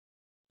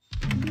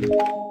Michael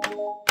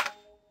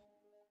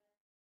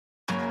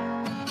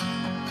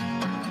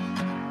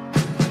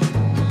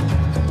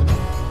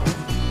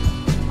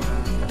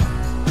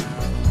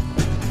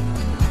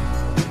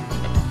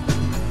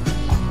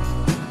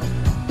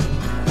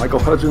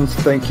Hudgens,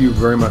 thank you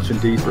very much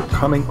indeed for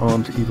coming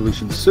on to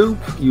Evolution Soup.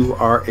 You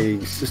are a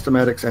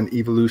systematics and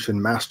evolution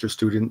master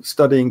student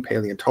studying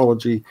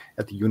paleontology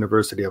at the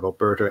University of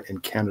Alberta in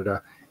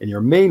Canada, and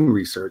your main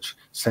research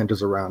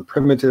centers around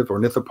primitive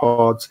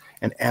ornithopods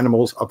and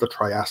animals of the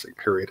Triassic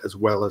period, as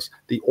well as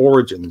the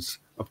origins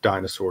of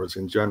dinosaurs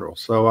in general.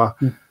 So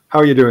how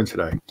are you doing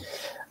today?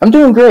 I'm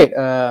doing great.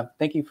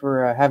 Thank you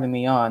for having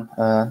me on.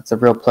 It's a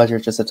real pleasure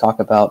just to talk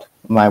about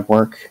my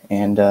work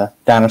and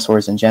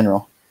dinosaurs in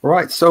general.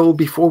 Right. So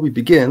before we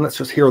begin, let's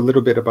just hear a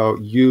little bit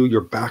about you,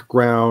 your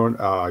background,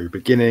 your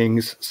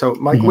beginnings. So,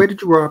 Mike, where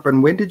did you grow up,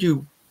 and when did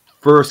you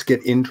first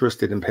get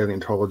interested in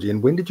paleontology,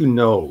 and when did you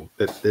know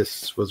that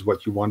this was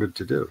what you wanted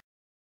to do?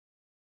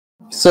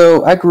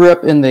 So I grew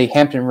up in the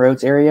Hampton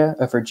Roads area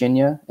of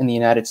Virginia in the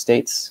United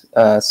States.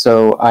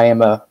 So I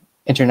am a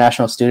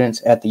international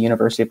student at the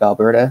University of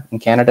Alberta in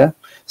Canada.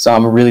 So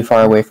I'm really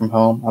far away from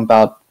home. I'm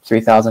about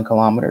 3,000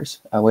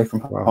 kilometers away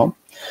from home.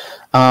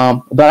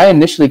 But I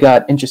initially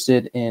got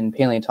interested in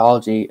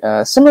paleontology,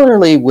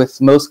 similarly with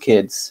most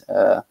kids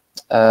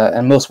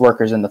and most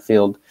workers in the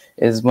field,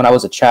 is when I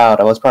was a child.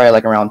 I was probably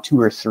like around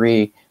 2 or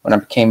 3 when I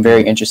became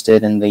very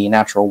interested in the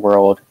natural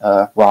world,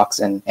 rocks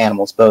and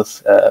animals,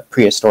 both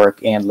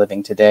prehistoric and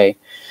living today.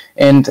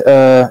 And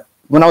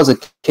when I was a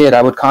kid,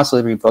 I would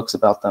constantly read books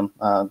about them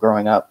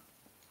growing up.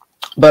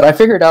 But I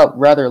figured out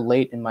rather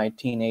late in my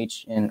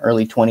teenage and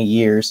early 20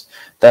 years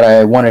that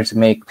I wanted to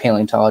make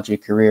paleontology a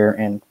career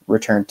and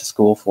return to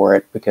school for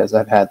it, because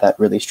I've had that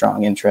really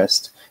strong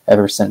interest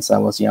ever since I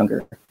was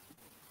younger.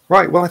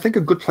 Right. Well, I think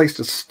a good place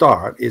to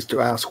start is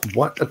to ask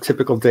what a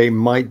typical day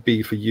might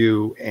be for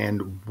you,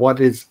 and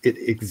what is it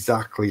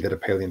exactly that a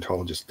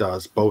paleontologist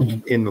does, both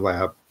in the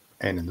lab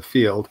and in the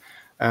field.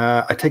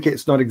 I take it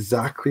it's not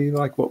exactly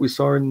like what we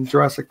saw in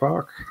Jurassic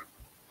Park?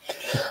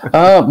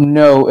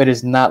 No, it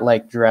is not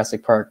like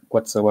Jurassic Park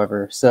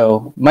whatsoever.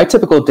 So my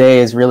typical day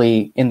is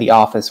really in the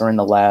office or in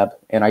the lab,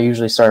 and I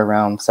usually start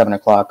around 7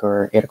 o'clock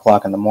or 8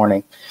 o'clock in the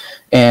morning.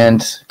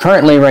 And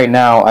currently right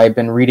now, I've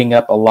been reading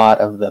up a lot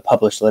of the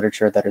published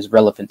literature that is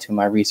relevant to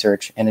my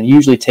research, and it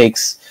usually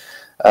takes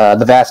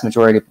the vast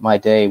majority of my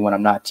day when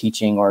I'm not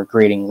teaching or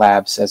grading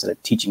labs as a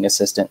teaching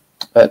assistant.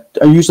 But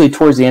usually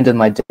towards the end of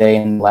my day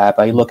in the lab,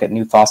 I look at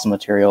new fossil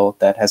material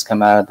that has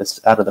come out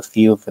of the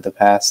field for the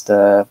past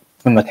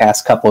from the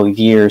past couple of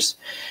years,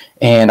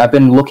 and I've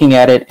been looking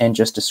at it and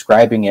just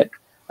describing it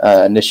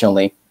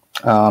initially,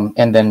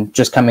 and then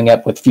just coming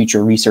up with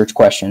future research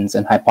questions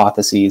and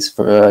hypotheses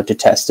for to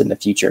test in the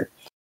future.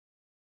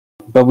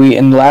 But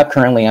in the lab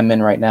currently I'm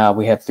in right now,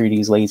 we have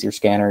 3D laser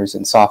scanners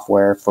and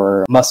software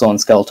for muscle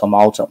and skeletal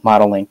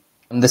modeling.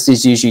 And this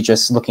is usually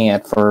just looking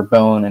at for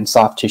bone and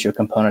soft tissue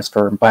components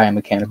for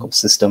biomechanical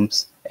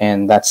systems,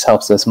 and that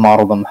helps us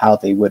model them, how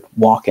they would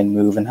walk and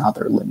move and how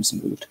their limbs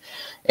moved.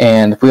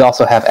 And we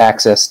also have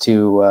access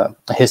to a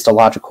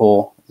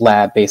histological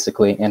lab,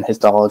 basically, and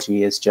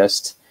histology is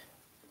just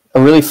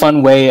a really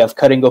fun way of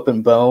cutting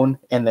open bone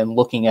and then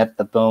looking at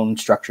the bone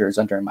structures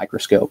under a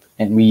microscope.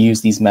 And we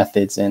use these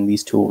methods and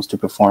these tools to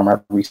perform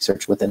our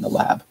research within the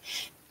lab.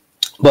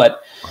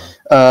 But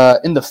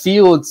in the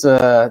fields,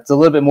 it's a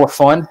little bit more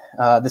fun.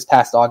 This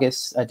past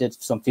August, I did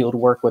some field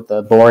work with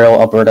the Boreal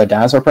Alberta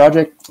Dinosaur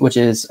Project, which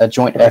is a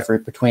joint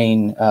effort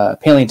between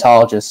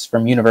paleontologists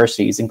from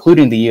universities,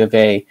 including the U of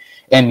A,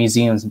 and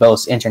museums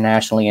both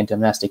internationally and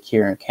domestic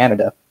here in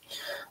Canada.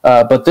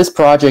 But this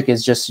project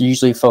is just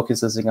usually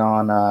focusing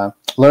on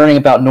learning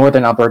about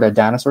northern Alberta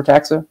dinosaur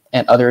taxa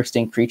and other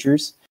extinct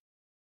creatures.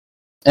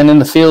 And in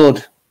the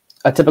field,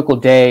 a typical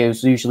day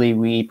is usually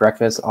we eat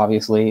breakfast,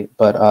 obviously,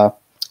 but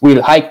we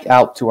hike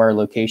out to our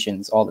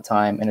locations all the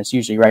time, and it's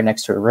usually right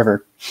next to a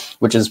river,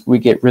 which is we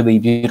get really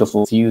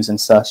beautiful views and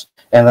such,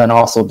 and then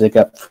also dig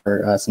up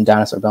for some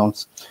dinosaur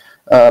bones.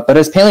 But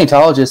as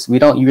paleontologists, we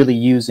don't really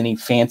use any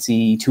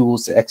fancy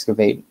tools to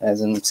excavate,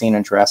 as seen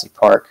in Jurassic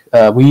Park.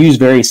 We use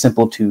very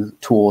simple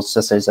tools,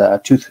 such as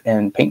tooth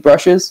and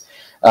paintbrushes,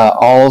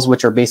 awls,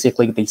 which are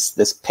basically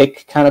this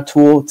pick kind of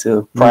tool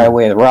to pry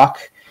away the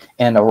rock,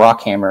 and a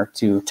rock hammer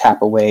to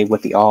tap away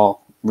with the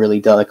awl really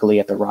delicately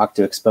at the rock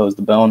to expose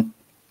the bone.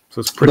 So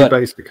it's pretty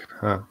basic.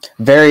 Huh?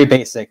 Very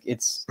basic.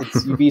 It's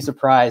you'd be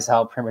surprised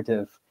how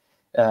primitive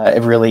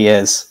it really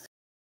is.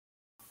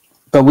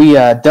 But we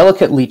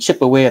delicately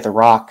chip away at the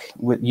rock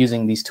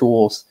using these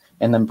tools,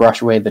 and then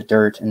brush away the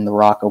dirt and the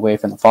rock away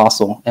from the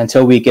fossil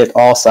until we get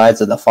all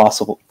sides of the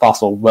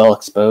fossil well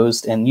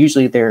exposed. And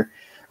usually they're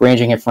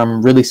ranging it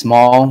from really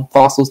small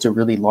fossils to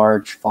really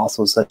large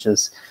fossils, such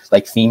as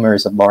like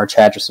femurs of large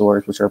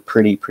hadrosaurs, which are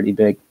pretty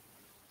big.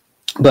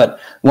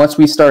 But once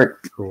we start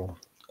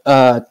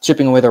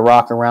chipping away the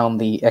rock around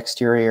the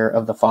exterior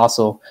of the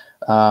fossil,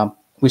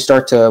 we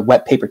start to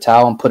wet paper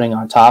towel and putting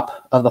on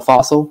top of the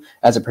fossil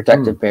as a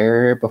protective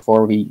barrier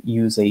before we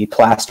use a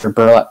plaster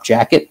burlap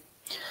jacket.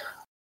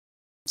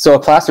 So a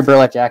plaster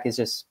burlap jacket is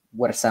just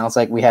what it sounds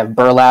like. We have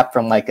burlap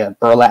from like a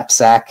burlap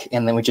sack,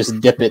 and then we just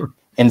dip it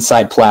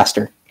inside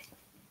plaster.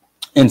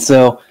 And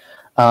so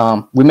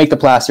we make the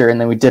plaster, and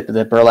then we dip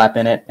the burlap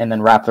in it, and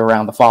then wrap it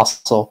around the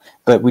fossil.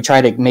 But we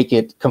try to make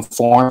it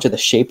conform to the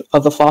shape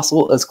of the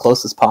fossil as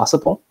close as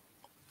possible.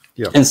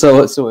 Yeah. And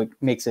so it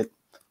makes it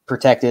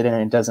protected,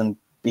 and it doesn't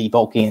be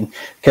bulky. And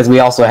because we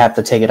also have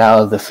to take it out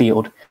of the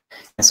field,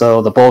 and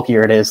so the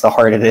bulkier it is, the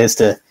harder it is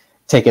to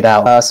take it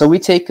out. So we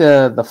take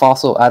the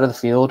fossil out of the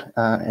field,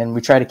 and we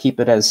try to keep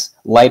it as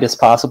light as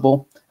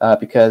possible.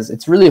 Because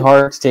it's really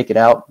hard to take it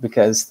out,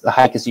 because the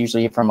hike is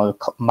usually from a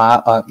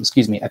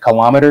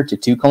kilometer to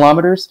 2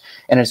 kilometers,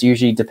 and it's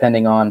usually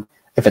depending on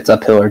if it's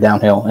uphill or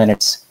downhill, and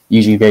it's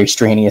usually very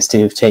strenuous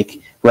to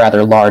take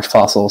rather large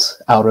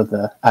fossils out of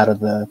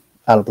the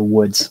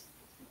woods.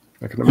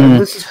 I can imagine.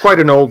 This is quite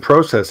an old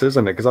process,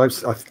 isn't it?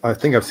 Because I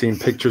think I've seen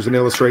pictures and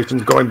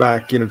illustrations going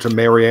back, to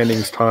Mary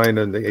Anning's time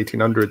in the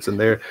 1800s, and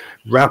they're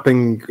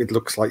wrapping, it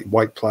looks like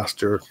white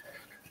plaster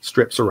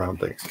strips around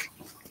things.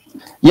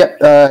 Yep,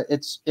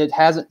 it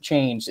hasn't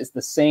changed. It's the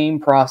same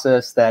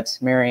process that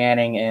Mary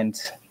Anning and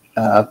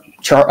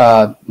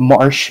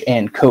Marsh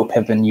and Cope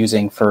have been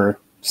using for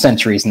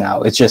centuries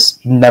now. It's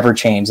just never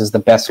changed. It's the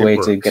best way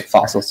to get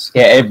fossils.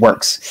 Yeah, it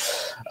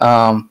works.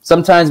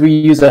 Sometimes we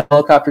use a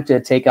helicopter to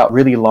take out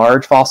really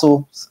large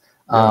fossils.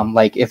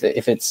 Like if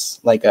it's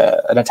like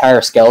an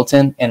entire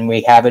skeleton and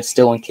we have it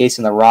still encased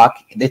in the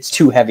rock, it's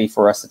too heavy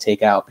for us to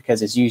take out,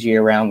 because it's usually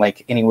around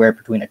like anywhere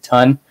between a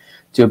ton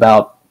to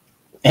about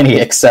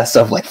any excess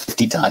of like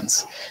 50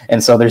 tons.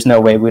 And so there's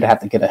no way we'd have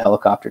to get a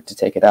helicopter to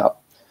take it out.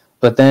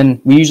 But then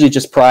we usually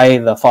just pry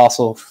the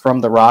fossil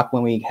from the rock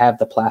when we have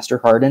the plaster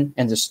harden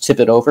and just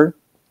tip it over.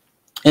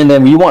 And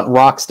then we want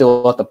rock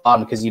still at the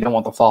bottom, because you don't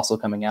want the fossil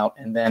coming out.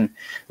 And then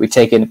we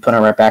take it and put it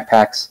in our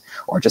backpacks,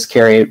 or just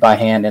carry it by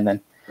hand and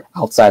then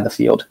outside the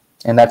field.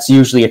 And that's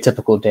usually a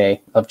typical day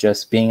of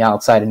just being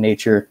outside in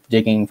nature,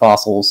 digging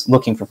fossils,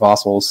 looking for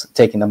fossils,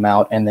 taking them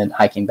out, and then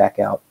hiking back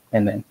out,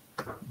 and then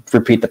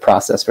repeat the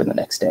process for the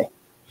next day.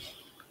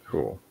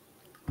 Cool.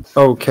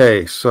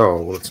 Okay, so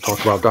let's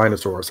talk about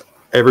dinosaurs.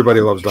 Everybody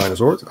loves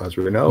dinosaurs, as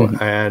we know,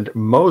 and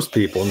most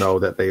people know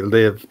that they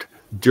lived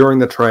during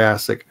the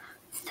Triassic,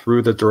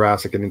 through the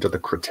Jurassic, and into the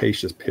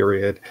Cretaceous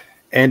period,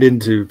 and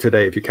into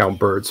today, if you count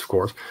birds, of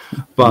course.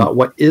 But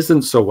what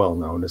isn't so well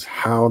known is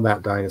how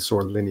that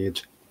dinosaur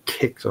lineage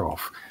kicked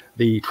off.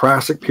 The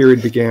Triassic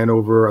period began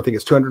over, I think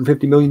it's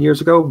 250 million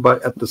years ago,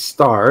 but at the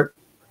start,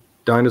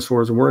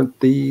 dinosaurs weren't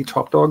the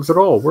top dogs at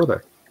all, were they?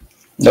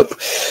 Nope.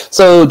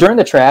 So during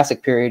the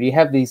Triassic period, you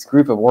have these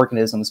group of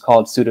organisms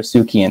called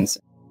pseudotsuchians.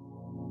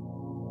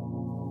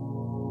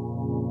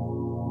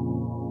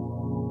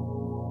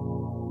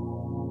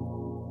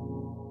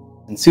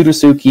 And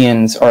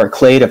pseudotsuchians are a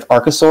clade of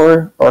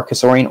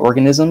archosaurian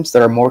organisms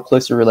that are more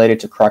closely related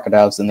to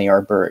crocodiles than they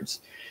are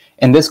birds.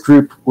 And this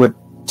group would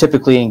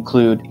typically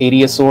include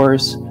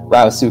adiosaurs,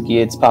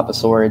 rauisuchiids,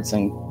 papasaurids,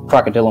 and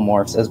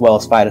crocodilomorphs, as well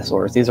as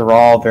phytosaurs. These are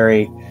all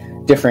very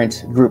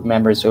different group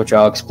members, which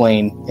I'll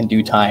explain in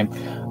due time.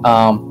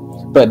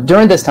 But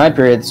during this time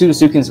period,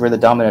 pseudotsuchians were the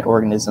dominant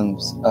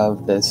organisms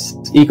of this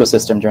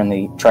ecosystem during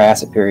the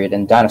Triassic period,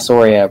 and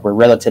Dinosauria were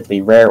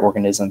relatively rare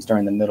organisms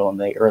during the middle and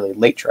the early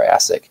late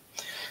Triassic.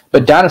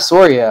 But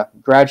Dinosauria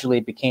gradually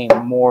became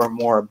more and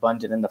more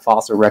abundant in the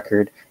fossil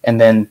record, and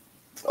then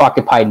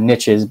occupied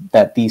niches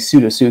that these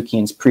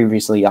pseudotsuchians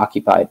previously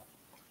occupied.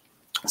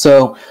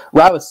 So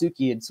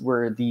rauisuchiids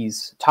were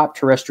these top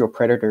terrestrial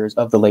predators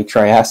of the late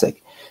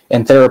Triassic,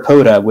 and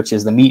Theropoda, which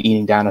is the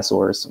meat-eating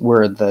dinosaurs,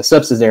 were the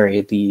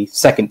subsidiary, the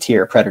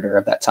second-tier predator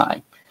of that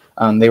time.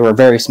 They were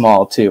very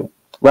small too.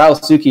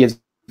 Rauisuchiids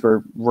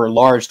were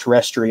large,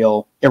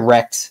 terrestrial,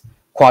 erect,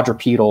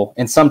 quadrupedal,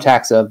 and some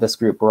taxa of this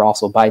group were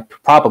also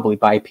probably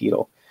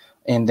bipedal.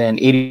 And then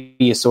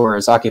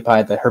adiosaurs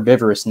occupied the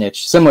herbivorous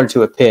niche, similar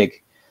to a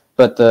pig.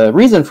 But the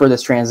reason for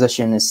this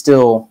transition is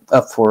still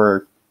up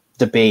for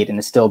debate and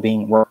is still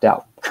being worked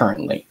out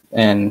currently.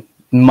 And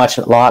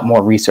a lot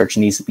more research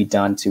needs to be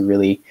done to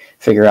really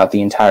figure out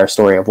the entire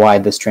story of why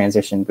this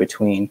transition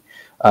between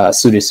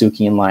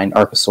pseudotsuchian line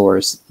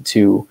archosaurs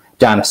to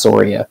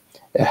Dinosauria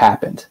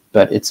happened.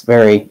 But it's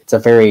a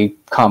very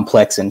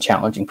complex and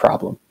challenging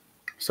problem.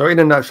 So in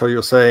a nutshell,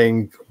 you're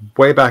saying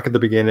way back at the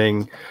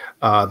beginning,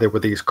 there were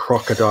these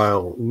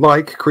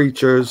crocodile-like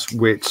creatures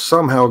which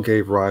somehow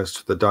gave rise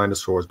to the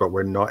dinosaurs, but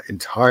we're not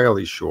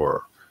entirely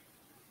sure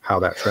how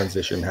that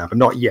transition happened.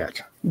 Not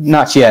yet.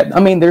 Not yet. I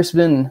mean, there's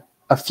been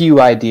a few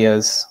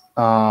ideas,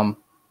 the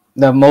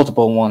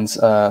multiple ones,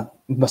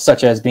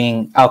 such as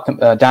being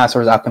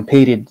dinosaurs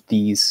outcompeted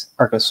these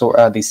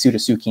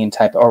pseudotsuchian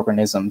type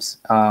organisms,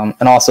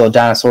 and also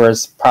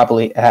dinosaurs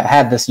probably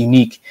had this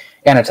unique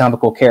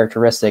anatomical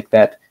characteristic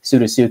that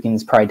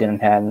pseudotsuchians probably didn't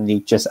have, and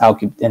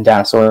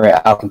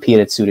Dinosauria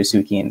outcompeted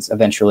pseudotsuchians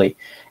eventually.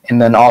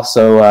 And then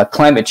also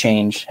climate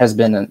change has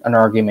been an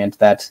argument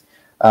that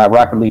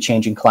rapidly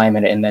changing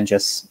climate and then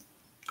just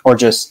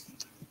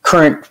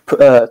current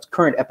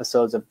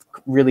episodes of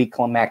really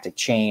climactic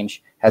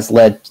change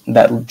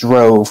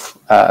drove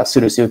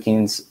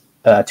pseudotsuchians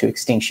to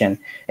extinction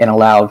and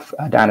allowed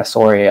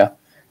Dinosauria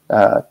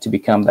to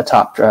become the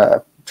top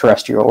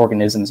terrestrial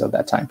organisms of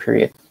that time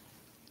period.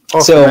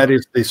 Often that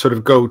is the sort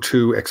of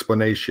go-to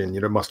explanation.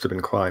 It must have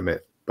been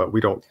climate, but we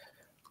don't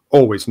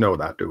always know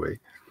that, do we?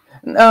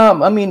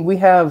 I mean,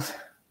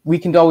 we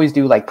can always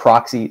do like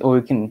proxy, or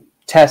we can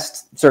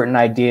test certain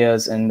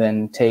ideas and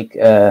then take,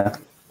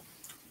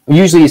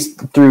 usually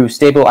through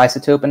stable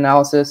isotope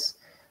analysis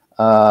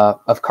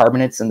of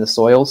carbonates in the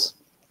soils,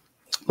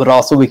 but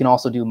also we can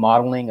also do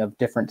modeling of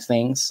different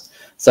things,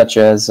 such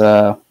as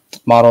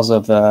models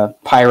of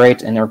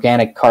pyrite and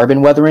organic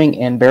carbon weathering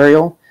and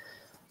burial.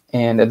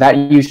 And that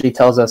usually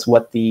tells us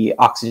what the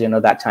oxygen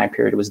of that time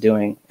period was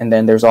doing. And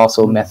then there's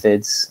also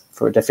methods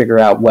to figure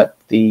out what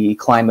the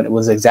climate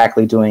was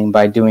exactly doing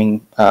by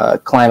doing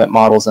climate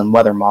models and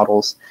weather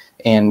models.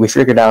 And we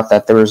figured out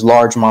that there was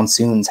large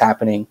monsoons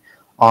happening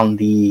on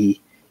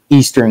the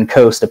eastern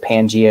coast of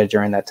Pangaea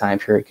during that time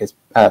period, because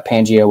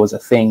Pangaea was a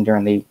thing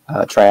during the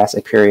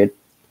Triassic period,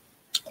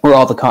 where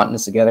all the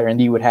continents together,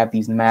 and you would have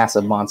these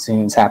massive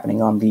monsoons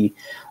happening on the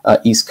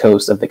east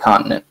coast of the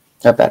continent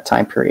at that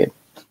time period.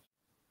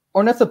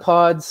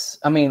 Ornithopods,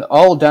 I mean,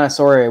 all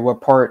Dinosauria were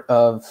part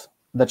of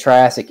the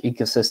Triassic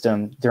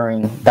ecosystem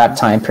during that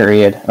time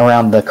period,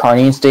 around the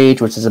Carnian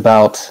stage, which is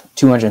about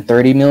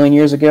 230 million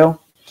years ago.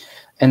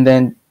 And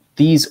then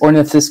these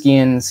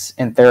ornithischians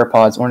and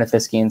theropods,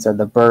 ornithischians are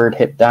the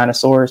bird-hipped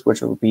dinosaurs,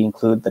 which would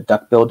include the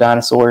duck-billed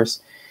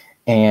dinosaurs,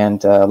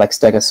 and like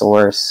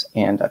Stegosaurus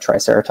and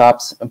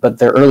Triceratops. But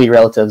their early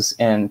relatives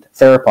and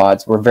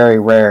theropods were very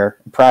rare,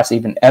 perhaps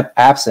even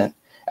absent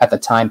at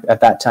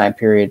that time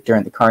period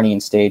during the Carnian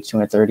stage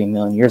 230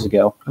 million years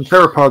ago. And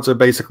theropods are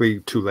basically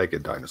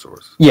two-legged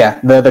dinosaurs.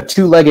 Yeah, the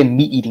two-legged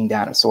meat-eating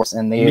dinosaurs,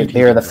 and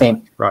they are the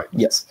same. Right.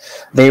 Yes,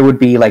 they would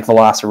be like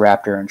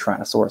Velociraptor and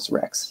Tyrannosaurus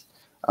Rex.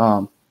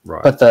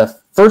 Right. But the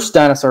first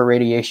dinosaur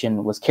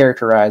radiation was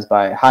characterized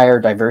by higher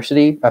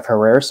diversity of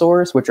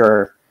Herrerasaurs, which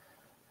are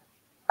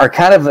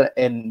kind of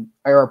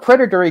a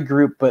predatory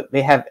group, but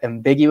they have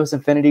ambiguous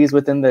affinities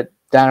within the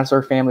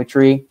dinosaur family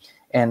tree.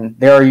 And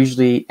there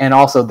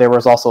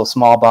was also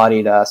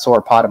small-bodied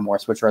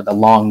sauropodomorphs, which are the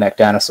long-necked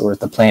dinosaurs,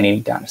 the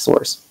plant-eating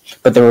dinosaurs.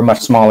 But they were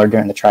much smaller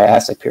during the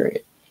Triassic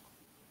period.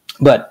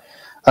 But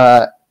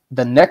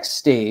the next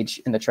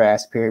stage in the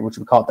Triassic period, which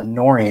we call the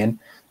Norian,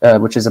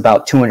 which is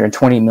about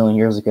 220 million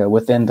years ago,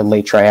 within the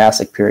late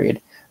Triassic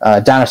period,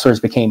 dinosaurs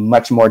became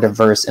much more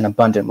diverse and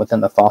abundant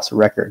within the fossil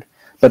record.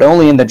 But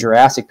only in the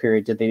Jurassic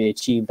period did they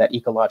achieve that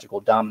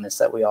ecological dominance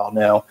that we all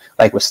know,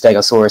 like with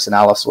Stegosaurus and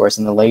Allosaurus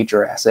in the late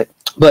Jurassic.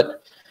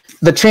 But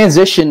the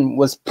transition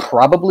was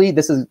probably,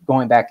 this is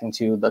going back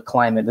into the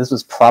climate, this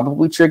was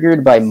probably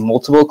triggered by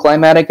multiple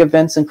climatic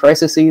events and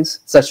crises,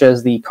 such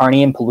as the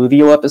Carnian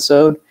Pluvial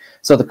episode.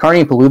 So the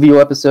Carnian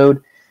Pluvial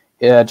episode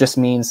just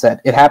means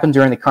that it happened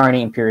during the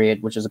Carnian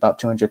period, which is about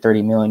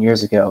 230 million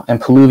years ago,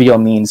 and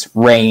pluvial means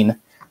rain,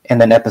 and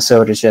then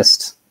episode is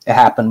just, it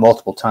happened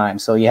multiple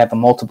times. So you have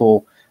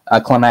multiple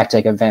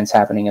climatic events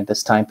happening at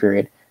this time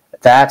period.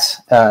 That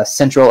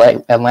Central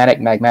Atlantic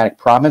Magmatic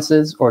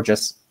Provinces, or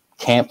just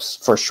camps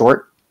for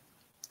short.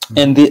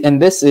 And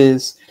this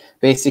is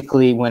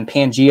basically when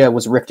Pangaea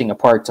was rifting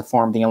apart to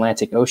form the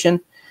Atlantic Ocean,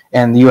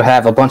 and you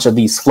have a bunch of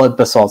these flood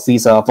basalts,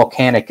 these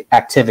volcanic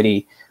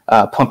activity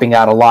pumping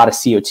out a lot of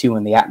CO2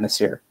 in the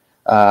atmosphere,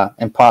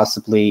 and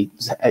possibly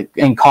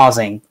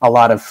causing a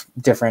lot of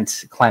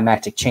different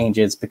climatic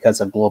changes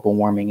because of global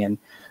warming and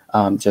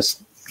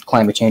just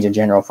climate change in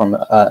general, from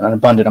an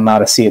abundant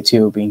amount of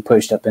CO2 being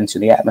pushed up into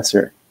the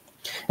atmosphere.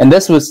 And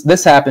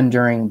this happened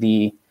during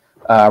the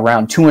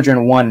around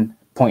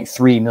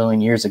 201.3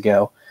 million years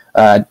ago,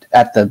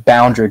 at the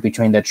boundary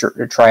between the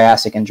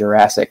Triassic and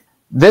Jurassic.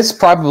 This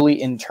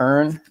probably in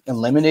turn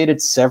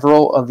eliminated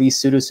several of these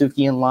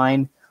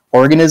Pseudotsuchian-line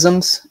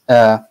organisms,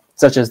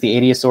 such as the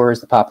Adiosaurs,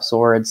 the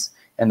Papasaurids,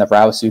 and the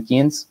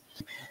Rauisuchians.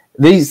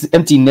 These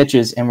empty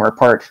niches and were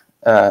part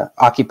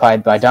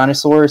occupied by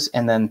dinosaurs,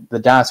 and then the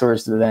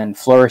dinosaurs then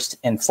flourished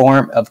in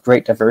form of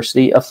great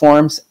diversity of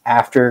forms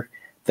after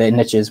the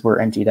niches were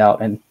emptied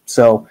out. And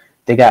so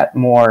they got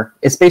more,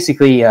 it's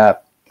basically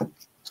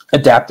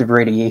adaptive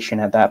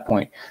radiation at that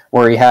point,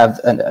 where you have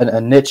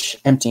a niche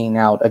emptying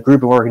out a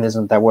group of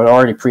organisms that were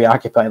already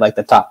preoccupied, like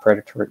the top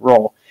predatory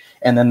role,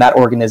 and then that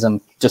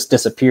organism just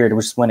disappeared,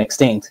 which went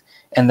extinct,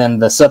 and then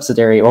the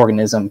subsidiary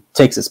organism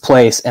takes its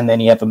place, and then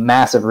you have a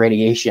massive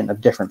radiation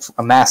of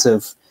a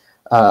massive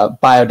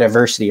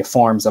biodiversity of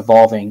forms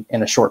evolving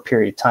in a short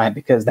period of time,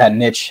 because that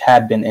niche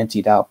had been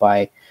emptied out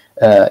by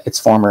its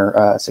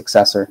former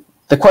successor.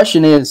 The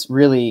question is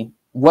really,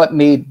 what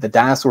made the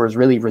dinosaurs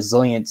really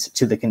resilient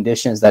to the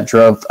conditions that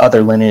drove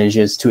other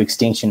lineages to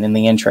extinction in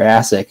the end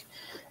Triassic,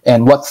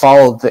 and what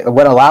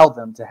allowed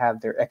them to have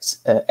their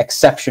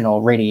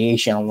exceptional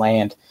radiation on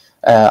land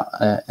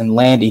and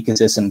land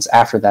ecosystems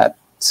after that?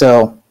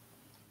 So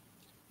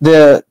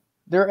their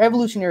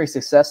evolutionary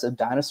success of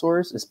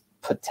dinosaurs is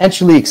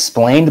potentially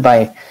explained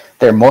by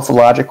their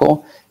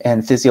morphological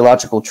and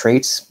physiological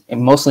traits,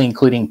 and mostly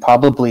including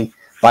probably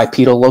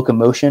bipedal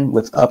locomotion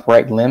with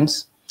upright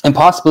limbs. and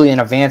possibly an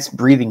advanced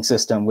breathing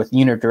system with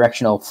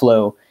unidirectional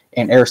flow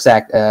and air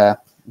sac,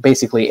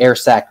 basically air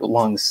sac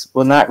lungs.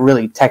 Well, not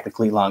really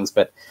technically lungs,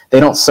 but they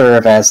don't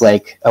serve as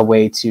like a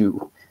way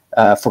to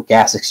for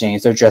gas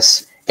exchange. They're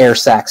just air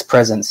sacs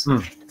presence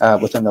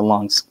within the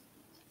lungs.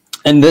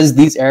 And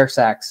these air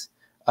sacs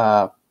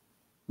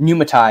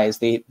pneumatize.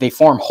 They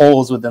form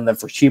holes within the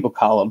vertebral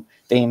column.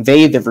 They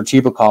invade the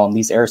vertebral column,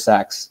 these air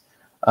sacs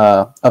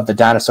of the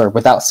dinosaur,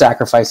 without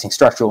sacrificing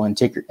structural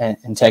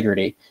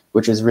integrity,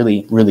 which is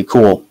really, really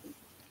cool.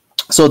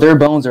 So their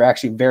bones are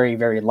actually very,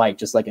 very light,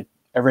 just like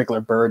a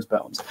regular bird's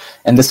bones.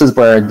 And this is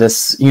where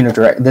this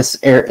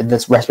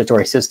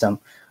respiratory system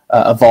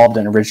evolved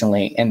in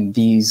originally, and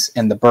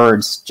the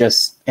birds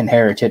just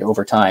inherited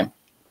over time.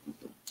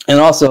 And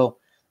also,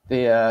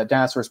 the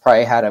dinosaurs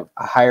probably had a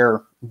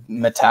higher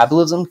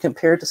metabolism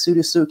compared to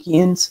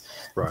Pseudotsuchians,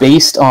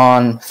 based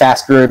on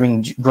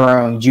fast-growing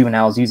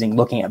juveniles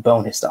looking at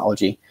bone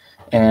histology,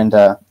 and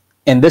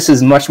this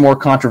is much more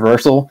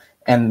controversial.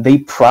 And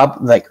they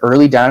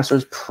early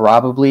dinosaurs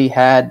probably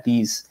had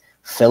these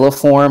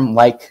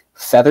filiform-like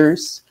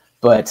feathers,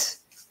 but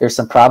there's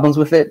some problems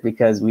with it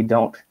because we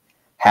don't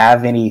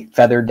have any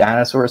feathered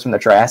dinosaurs from the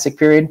Triassic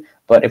period.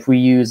 But if we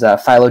use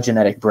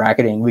phylogenetic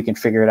bracketing, we can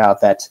figure it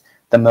out that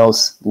the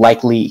most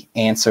likely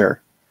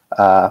answer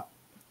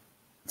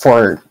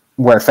for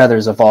where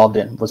feathers evolved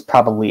in was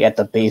probably at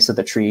the base of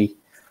the tree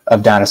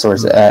of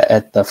dinosaurs,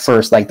 at the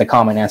first, like the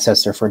common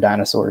ancestor for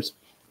dinosaurs.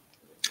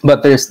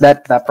 But there's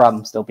that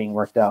problem still being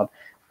worked out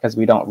because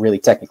we don't really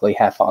technically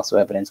have fossil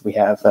evidence. We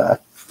have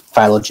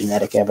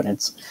phylogenetic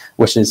evidence,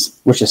 which is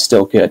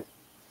still good.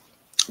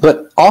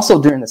 But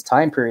also during this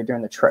time period,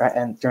 during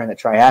the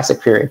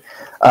Triassic period,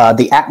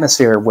 the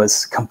atmosphere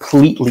was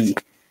completely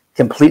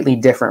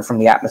different from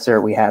the atmosphere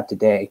we have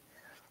today,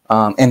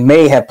 and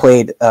may have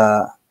played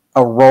a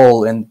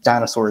role in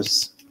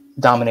dinosaurs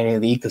dominating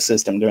the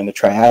ecosystem during the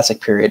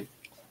Triassic period.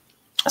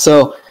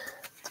 So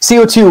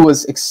CO2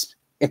 was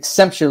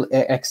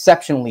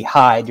exceptionally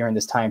high during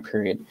this time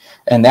period,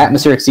 and the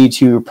atmospheric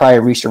CO2 probably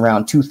reached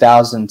around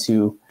 2,000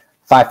 to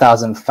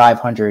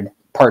 5,500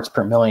 parts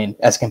per million,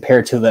 as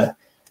compared to the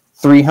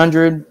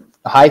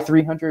high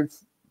 300,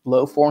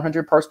 low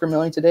 400 parts per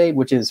million today,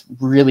 which is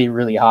really,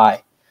 really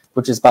high,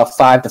 which is about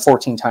 5 to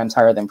 14 times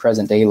higher than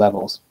present day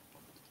levels.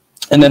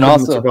 And then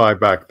also survive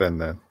back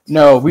then.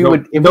 No, we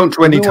would. Don't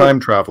do any time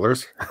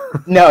travelers.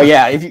 No,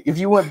 yeah. If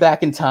you went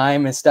back in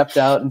time and stepped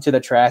out into the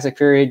Triassic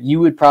period, you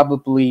would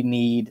probably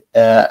need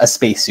a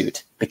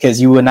spacesuit because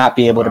you would not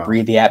be able to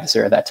breathe the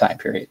atmosphere of that time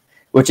period,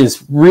 which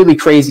is really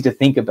crazy to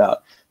think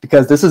about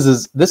because this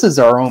is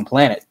our own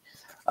planet,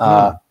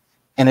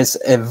 and it's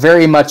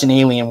very much an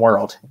alien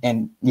world.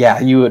 And yeah,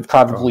 you would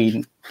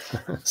probably.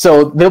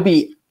 So there'll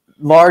be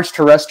large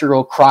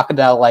terrestrial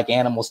crocodile-like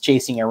animals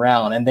chasing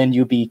around, and then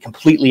you'll be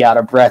completely out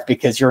of breath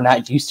because you're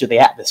not used to the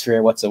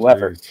atmosphere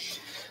whatsoever.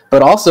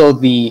 But also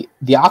the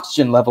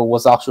oxygen level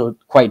was also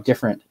quite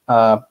different.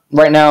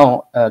 Right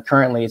now,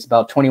 currently, it's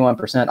about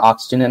 21%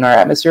 oxygen in our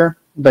atmosphere,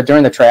 but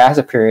during the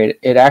Triassic period,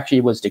 it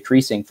actually was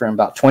decreasing from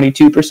about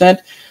 22%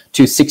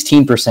 to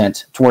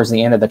 16% towards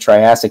the end of the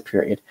Triassic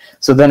period.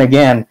 So then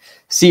again,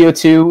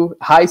 CO2,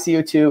 high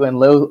CO2 and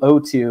low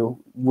O2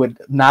 would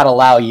not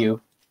allow you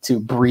to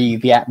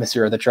breathe the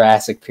atmosphere of the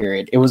Triassic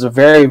period. It was a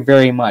very,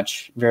 very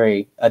much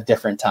a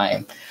different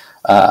time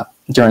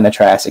during the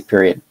Triassic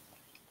period.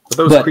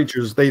 But those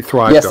creatures, they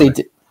thrived. Yes, they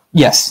did.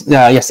 Yes,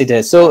 they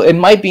did. So it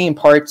might be in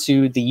part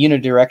to the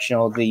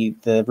unidirectional,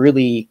 the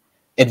really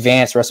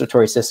advanced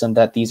respiratory system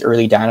that these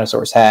early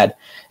dinosaurs had,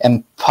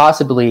 and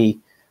possibly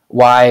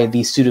why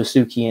these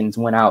Pseudotsuchians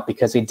went out,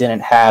 because they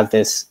didn't have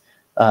this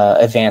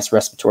advanced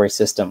respiratory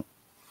system.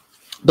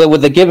 But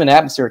with the given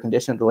atmospheric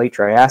condition of the late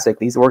Triassic,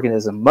 these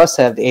organisms must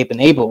have been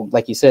able,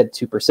 like you said,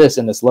 to persist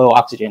in this low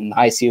oxygen and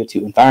high CO2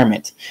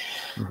 environment.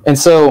 Mm-hmm. And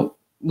so,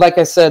 like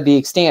I said, the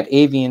extant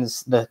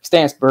avians, the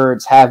extant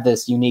birds, have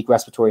this unique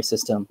respiratory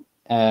system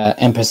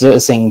and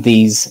possessing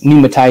these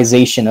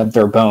pneumatization of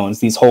their bones,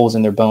 these holes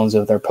in their bones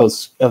of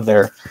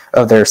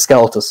their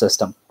skeletal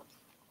system,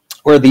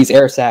 where these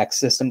air sac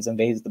systems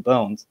invade the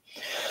bones.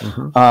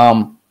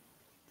 Mm-hmm.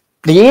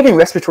 The avian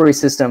respiratory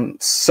system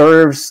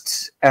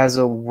serves as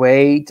a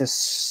way to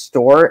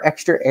store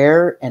extra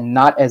air and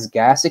not as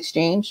gas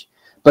exchange,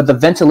 but the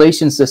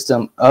ventilation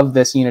system of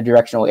this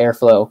unidirectional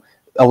airflow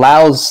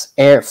allows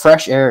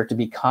fresh air to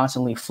be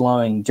constantly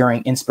flowing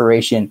during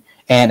inspiration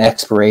and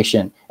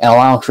expiration, and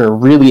allowing for a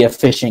really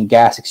efficient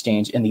gas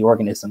exchange in the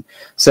organism.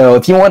 So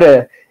if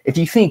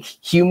you think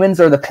humans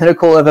are the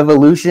pinnacle of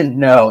evolution,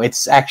 no,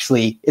 it's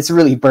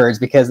really birds,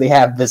 because they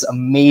have this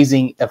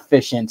amazing,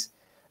 efficient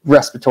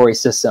respiratory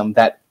system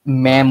that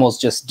mammals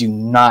just do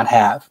not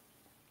have.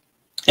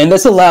 And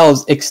this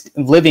allows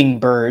living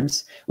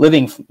birds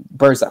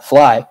that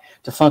fly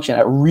to function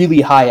at really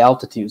high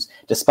altitudes,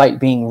 despite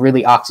being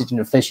really oxygen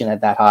efficient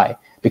at that high,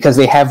 because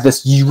they have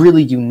this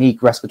really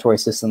unique respiratory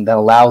system that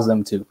allows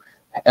them to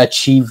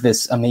achieve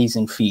this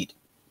amazing feat.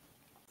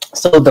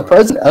 So the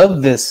presence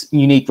of this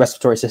unique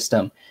respiratory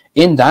system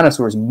in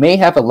dinosaurs may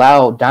have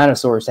allowed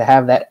dinosaurs to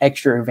have that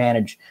extra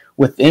advantage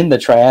within the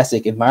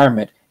Triassic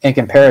environment in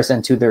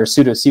comparison to their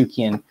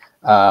Pseudotsuchian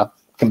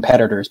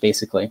competitors,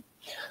 basically.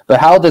 But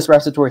how this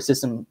respiratory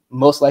system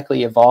most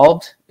likely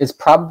evolved is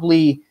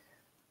probably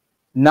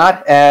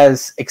not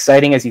as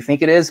exciting as you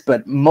think it is,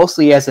 but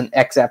mostly as an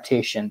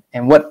exaptation.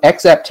 And what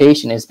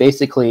exaptation is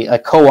basically a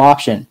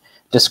co-option,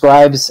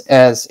 describes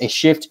as a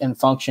shift in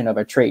function of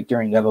a trait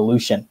during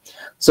evolution.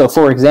 So,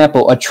 for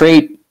example, a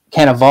trait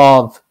can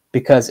evolve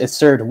because it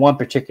served one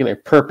particular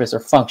purpose or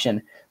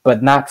function,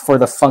 but not for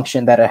the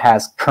function that it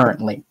has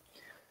currently.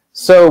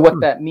 So what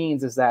that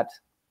means is that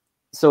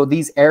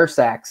these air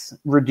sacs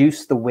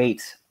reduce the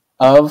weight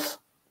of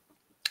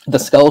the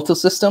skeletal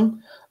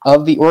system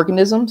of the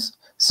organisms.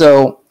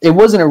 So it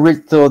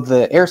wasn't so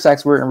the air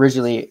sacs weren't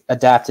originally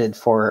adapted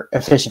for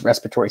efficient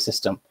respiratory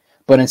system,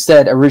 but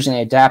instead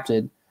originally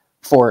adapted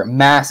for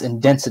mass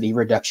and density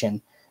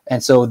reduction.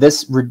 And so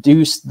this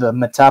reduced the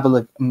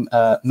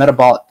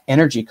metabolic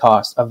energy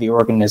cost of the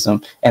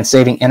organism and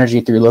saving energy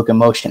through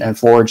locomotion and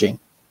foraging.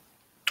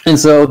 And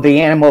so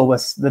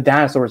the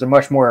dinosaurs are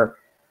much more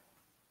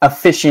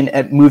efficient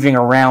at moving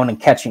around and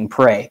catching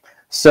prey.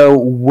 So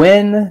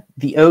when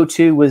the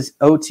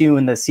O2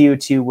 and the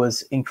CO2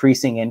 was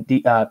increasing and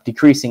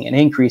decreasing and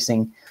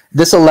increasing,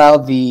 this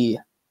allowed the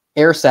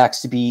air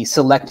sacs to be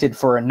selected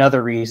for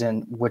another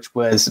reason, which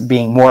was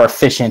being more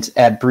efficient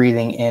at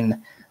breathing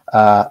in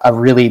a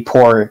really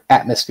poor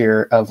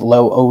atmosphere of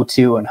low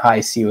O2 and high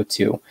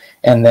CO2,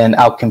 and then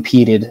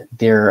outcompeted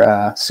their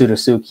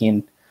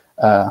Pseudotsuchian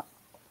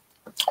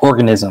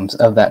organisms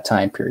of that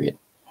time period.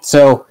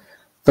 So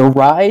the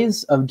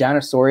rise of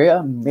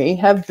Dinosauria may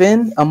have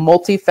been a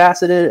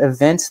multifaceted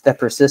event that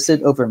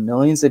persisted over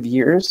millions of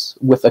years,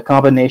 with a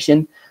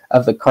combination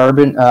of the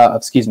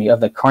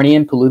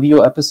Carnian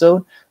Pluvio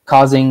episode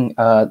causing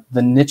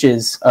the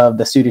niches of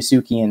the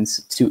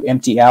Pseudotsuchians to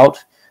empty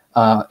out,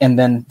 and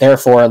then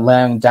therefore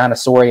allowing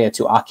Dinosauria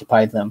to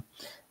occupy them,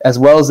 as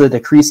well as the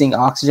decreasing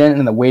oxygen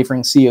and the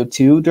wavering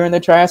CO2 during the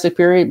Triassic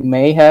period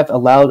may have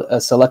allowed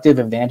a selective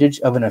advantage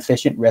of an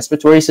efficient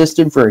respiratory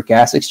system for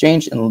gas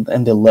exchange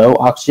and the low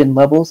oxygen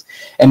levels,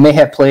 and may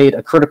have played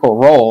a critical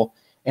role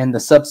in the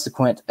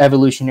subsequent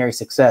evolutionary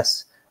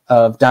success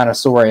of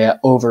Dinosauria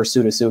over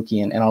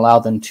Pseudotsuchian and allow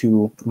them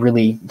to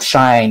really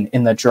shine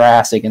in the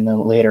Jurassic and the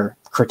later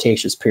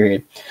Cretaceous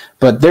period.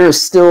 But there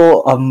is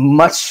still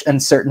much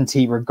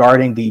uncertainty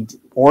regarding the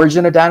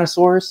origin of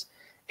dinosaurs,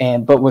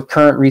 but with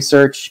current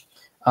research,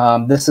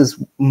 this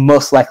is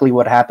most likely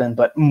what happened,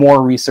 but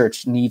more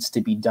research needs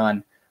to be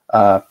done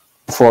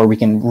before we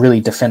can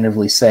really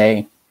definitively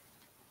say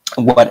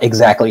what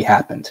exactly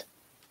happened.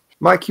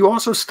 Mike, you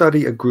also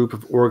study a group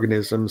of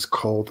organisms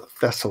called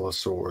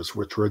thescelosaurs,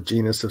 which were a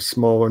genus of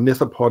small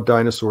ornithopod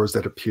dinosaurs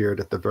that appeared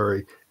at the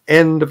very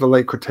end of the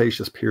late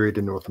Cretaceous period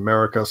in North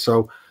America.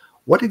 So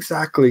what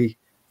exactly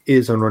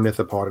is an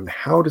ornithopod, and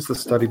how does the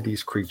study of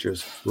these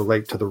creatures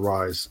relate to the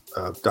rise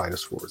of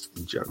dinosaurs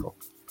in general?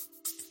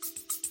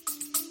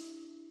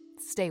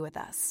 Stay with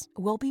us.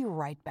 We'll be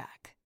right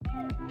back.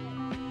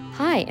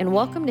 Hi, and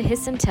welcome to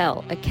Hiss and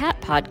Tell, a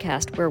cat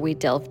podcast where we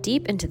delve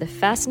deep into the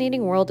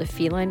fascinating world of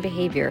feline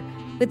behavior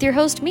with your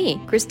host, me,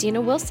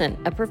 Christina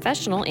Wilson, a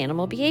professional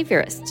animal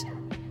behaviorist.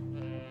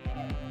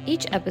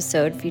 Each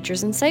episode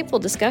features insightful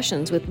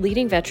discussions with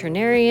leading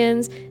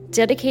veterinarians,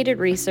 dedicated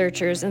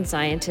researchers and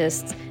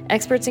scientists,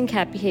 experts in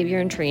cat behavior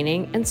and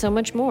training, and so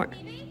much more.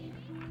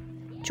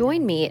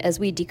 Join me as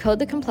we decode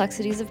the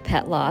complexities of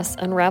pet loss,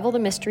 unravel the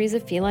mysteries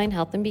of feline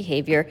health and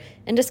behavior,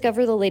 and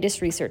discover the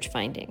latest research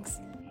findings.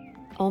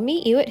 I'll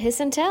meet you at Hiss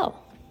and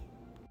Tell.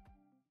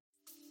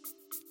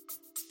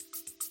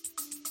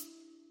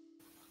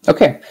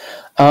 Okay,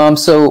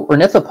 so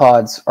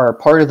ornithopods are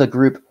part of the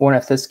group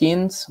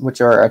Ornithischians,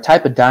 which are a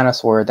type of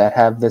dinosaur that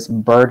have this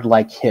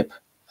bird-like hip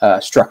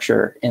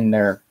structure in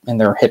their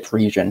hip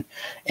region.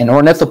 And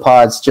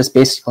ornithopods just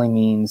basically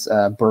means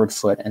bird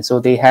foot. And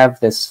so they have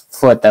this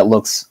foot that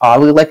looks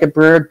oddly like a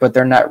bird, but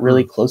they're not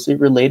really closely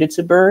related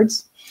to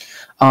birds.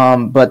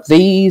 But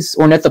these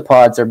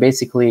ornithopods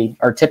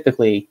are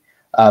typically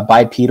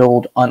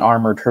bipedal,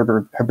 unarmored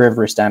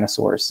herbivorous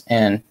dinosaurs.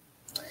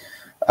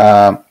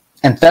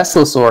 And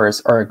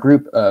thescelosaurs are a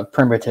group of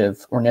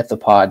primitive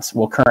ornithopods,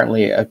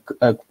 currently a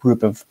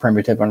group of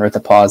primitive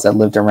ornithopods that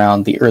lived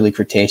around the early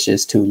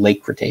Cretaceous to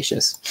late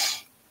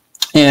Cretaceous.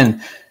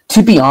 And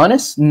to be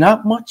honest,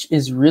 not much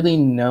is really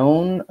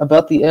known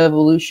about the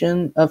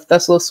evolution of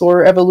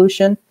thescelosaur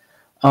evolution,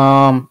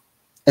 or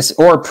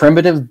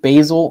primitive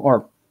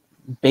basal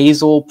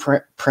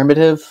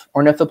primitive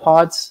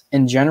ornithopods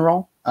in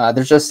general.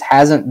 There just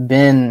hasn't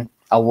been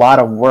a lot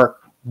of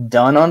work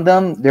done on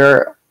them.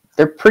 They're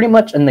pretty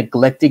much a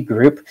neglected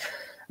group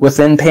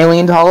within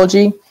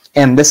paleontology,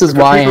 and this is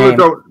why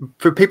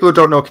for people who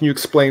don't know, can you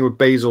explain what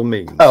basal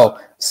means?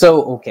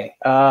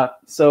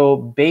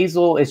 So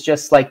basal is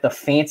just like the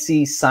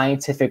fancy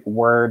scientific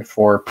word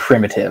for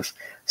primitive.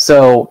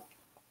 So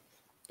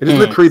it is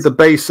literally the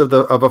base of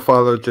a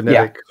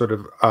phylogenetic sort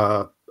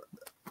of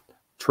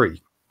tree.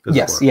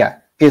 It's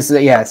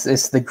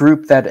the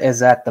group that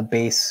is at the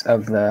base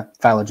of the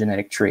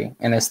phylogenetic tree,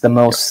 and it's the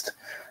most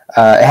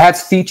It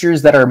has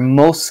features that are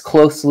most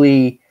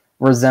closely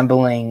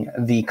resembling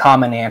the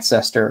common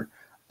ancestor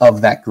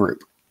of that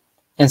group.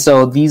 And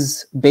so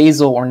these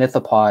basal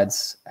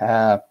ornithopods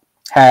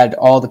had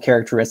all the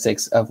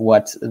characteristics of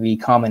what the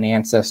common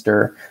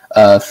ancestor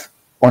of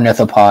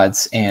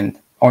ornithopods and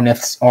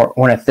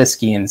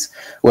ornithischians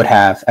would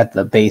have at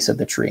the base of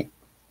the tree.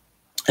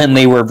 And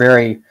they were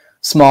very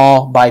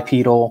small,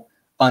 bipedal,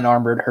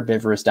 unarmored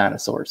herbivorous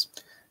dinosaurs.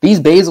 These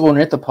basal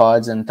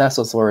ornithopods and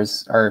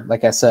theslasaurs are,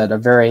 like I said, a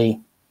very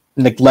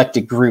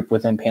neglected group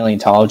within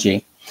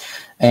paleontology.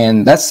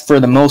 And that's for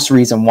the most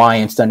reason why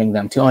I'm studying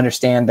them, to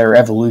understand their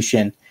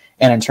evolution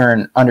and in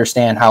turn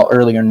understand how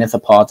early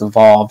ornithopods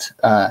evolved,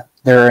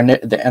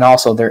 and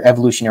also their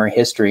evolutionary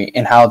history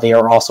and how they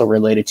are also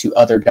related to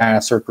other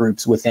dinosaur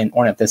groups within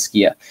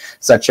Ornithischia,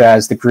 such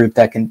as the group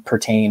that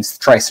pertains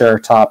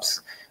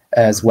Triceratops,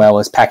 as well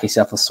as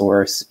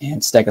Pachycephalosaurus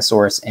and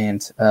Stegosaurus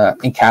and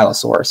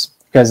Ankylosaurus,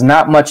 because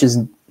not much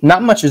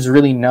is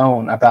really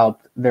known about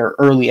their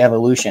early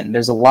evolution.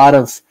 There's a lot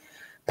of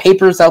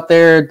papers out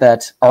there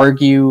that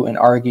argue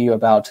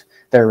about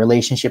their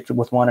relationship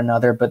with one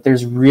another, but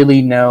there's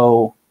really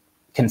no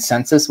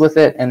consensus with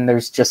it, and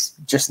there's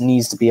just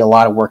needs to be a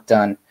lot of work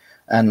done.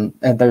 And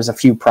there's a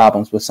few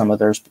problems with some of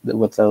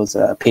those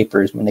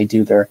papers when they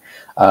do their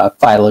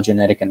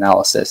phylogenetic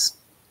analysis.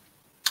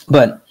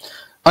 But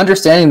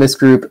understanding this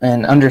group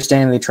and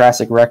understanding the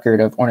Triassic record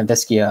of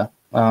Ornithischia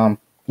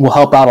will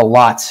help out a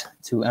lot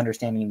to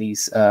understanding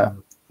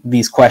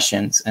these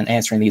questions and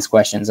answering these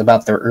questions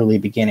about their early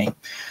beginning.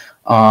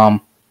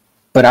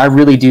 But I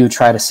really do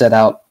try to set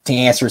out to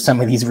answer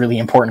some of these really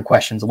important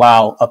questions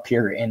while up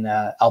here in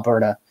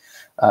Alberta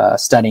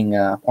studying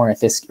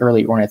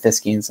early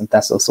Ornithischians and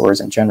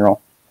Theslasaurs in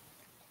general.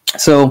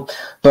 So,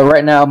 but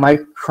right now, my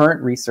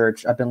current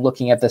research, I've been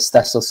looking at this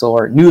new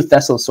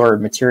Theslasaur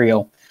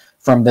material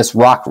from this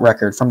rock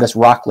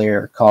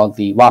layer called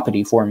the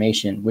Wapiti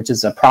Formation, which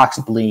is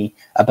approximately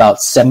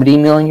about 70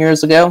 million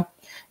years ago.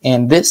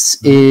 And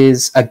this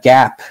is a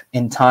gap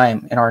in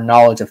time in our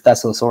knowledge of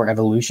Theslasaur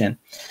evolution,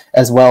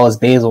 as well as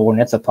basal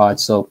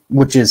ornithopods,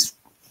 which is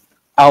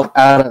out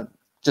of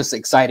just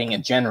exciting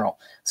in general.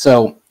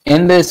 So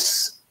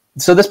this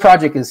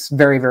project is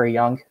very, very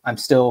young. I'm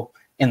still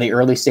in the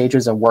early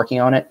stages of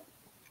working on it.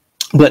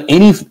 But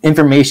any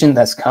information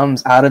that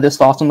comes out of this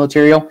fossil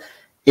material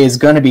is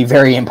going to be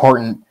very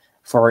important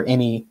for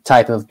any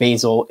type of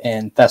basal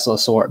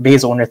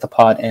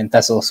ornithopod and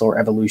Theslasaur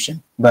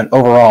evolution. But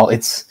overall,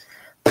 it's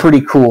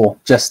pretty cool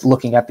just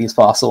looking at these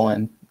fossils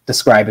and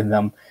describing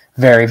them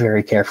very,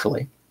 very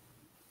carefully.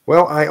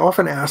 Well, I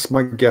often ask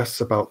my guests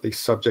about the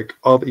subject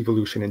of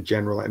evolution in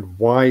general and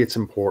why it's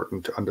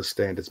important to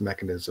understand its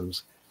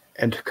mechanisms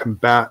and to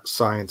combat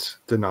science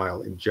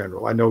denial in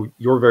general. I know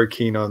you're very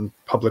keen on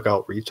public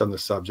outreach on the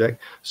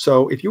subject.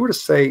 So if you were to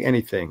say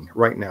anything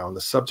right now on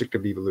the subject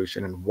of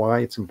evolution and why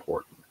it's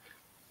important,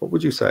 what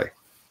would you say?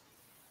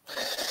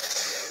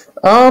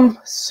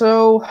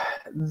 So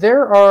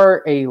there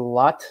are a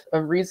lot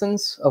of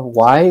reasons of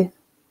why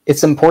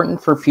it's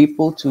important for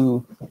people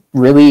to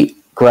really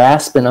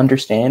grasp and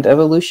understand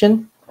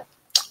evolution.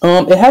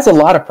 It has a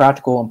lot of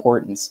practical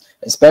importance,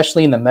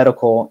 especially in the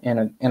medical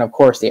and of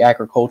course the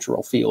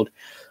agricultural field,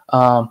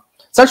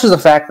 such as the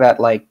fact that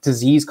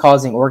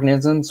disease-causing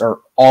organisms are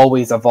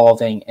always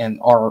evolving and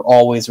are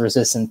always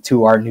resistant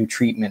to our new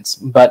treatments.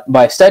 But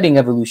by studying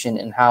evolution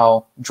and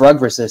how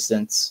drug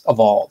resistance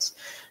evolves,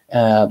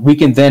 we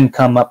can then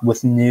come up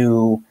with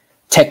new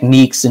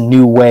techniques and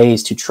new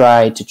ways to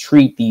try to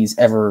treat these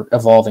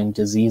ever-evolving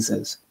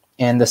diseases.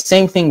 And the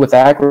same thing with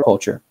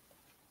agriculture,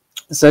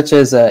 such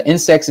as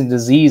insects and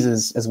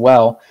diseases as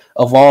well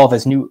evolve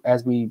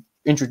as we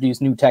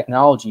introduce new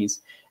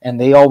technologies, and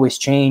they always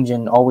change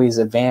and always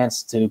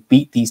advance to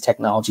beat these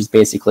technologies,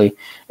 basically.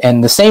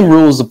 And the same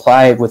rules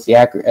apply with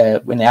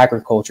in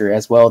agriculture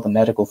as well as the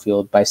medical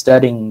field. By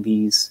studying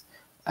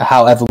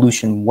how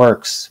evolution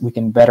works, we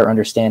can better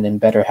understand and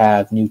better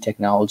have new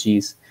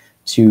technologies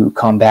to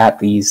combat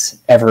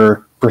these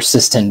ever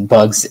persistent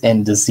bugs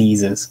and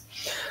diseases.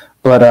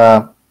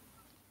 But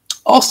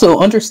also,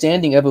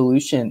 understanding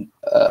evolution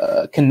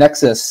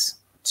connects us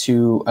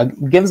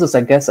gives us,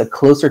 I guess, a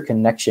closer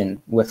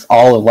connection with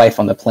all of life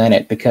on the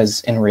planet,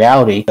 because in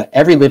reality,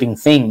 every living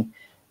thing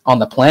on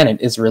the planet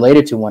is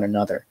related to one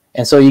another.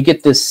 And so you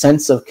get this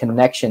sense of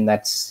connection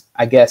that's,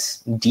 I guess,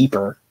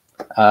 deeper.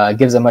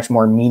 Gives a much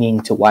more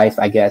meaning to life,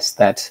 I guess,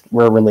 that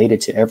we're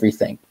related to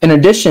everything. In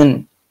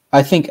addition,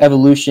 I think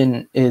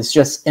evolution is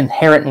just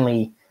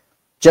inherently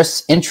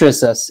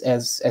interests us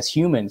as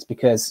humans,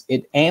 because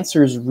it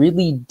answers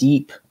really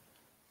deep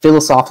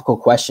philosophical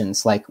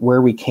questions like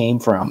where we came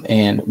from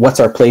and what's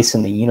our place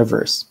in the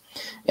universe.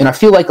 And I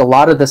feel like a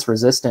lot of this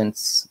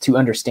resistance to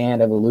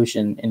understand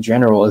evolution in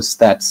general is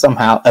that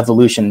somehow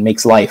evolution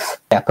makes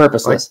life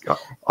purposeless.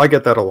 I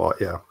get that a lot,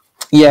 yeah.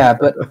 Yeah,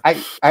 but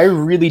I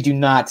really do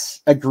not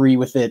agree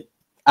with it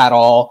at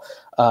all.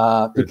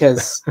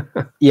 because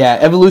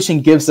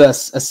evolution gives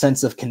us a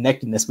sense of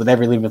connectedness with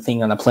every living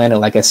thing on the planet,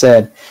 like I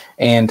said.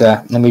 And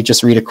let me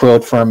just read a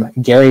quote from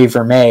Gary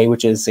Vermeer,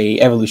 which is a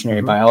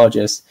evolutionary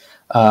biologist.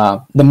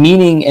 The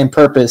meaning and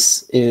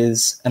purpose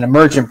is an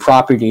emergent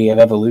property of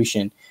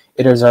evolution.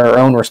 It is our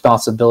own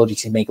responsibility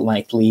to make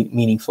life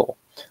meaningful.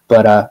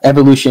 But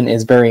evolution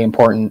is very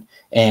important,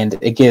 and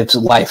it gives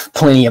life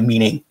plenty of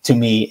meaning to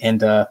me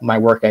and my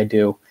work I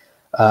do.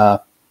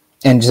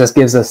 And just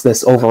gives us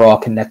this overall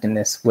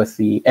connectedness with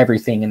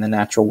everything in the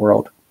natural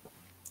world.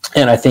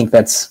 And I think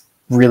that's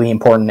really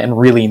important and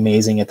really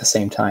amazing at the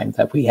same time,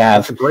 that we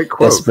have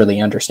this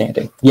really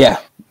understanding. Yeah,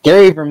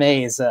 Gary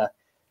Vermeer is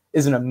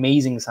an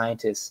amazing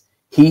scientist.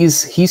 He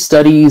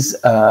studies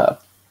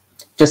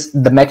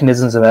just the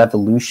mechanisms of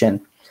evolution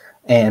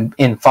and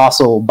in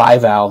fossil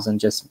bivalves and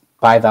just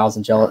bivalves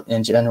in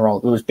general.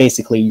 It was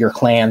basically your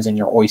clams and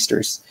your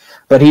oysters.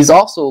 But he's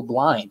also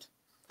blind.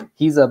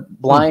 He's a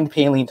blind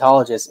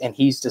paleontologist, and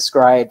he's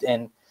described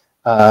in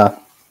a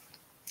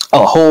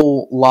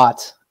whole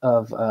lot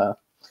of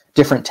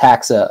different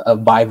taxa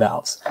of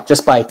bivalves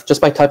just by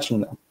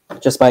touching them,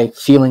 just by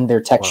feeling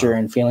their texture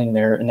and feeling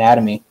their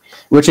anatomy,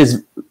 which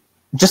is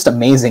just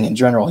amazing in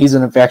general. He's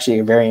actually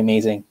a very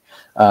amazing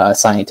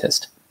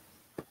scientist.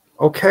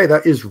 Okay,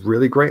 that is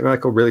really great,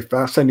 Michael. Really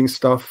fascinating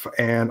stuff,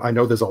 and I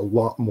know there's a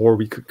lot more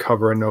we could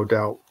cover, and no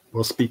doubt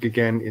we'll speak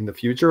again in the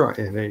future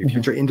in a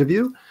future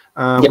interview.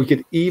 We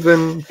could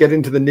even get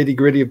into the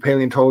nitty-gritty of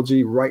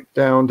paleontology, right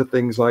down to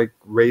things like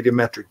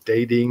radiometric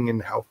dating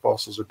and how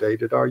fossils are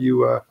dated. Are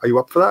you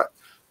up for that?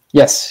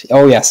 Yes.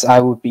 Oh, yes. I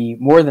would be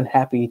more than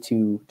happy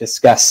to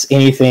discuss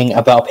anything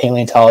about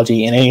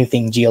paleontology and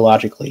anything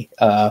geologically,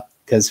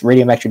 because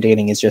radiometric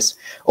dating is just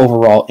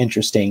overall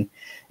interesting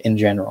in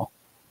general.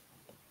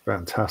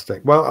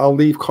 Fantastic. Well, I'll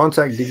leave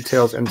contact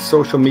details and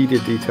social media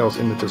details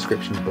in the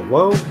description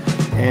below.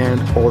 And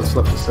all that's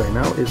left to say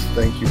now is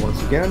thank you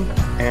once again,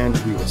 and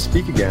we will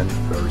speak again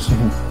very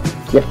soon.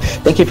 Yep.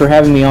 Thank you for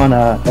having me on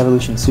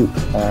Evolution Soup.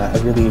 I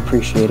really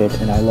appreciate it,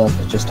 and I love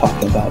just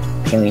talking about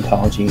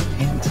paleontology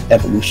and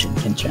evolution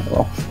in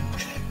general.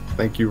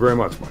 Thank you very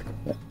much, Michael.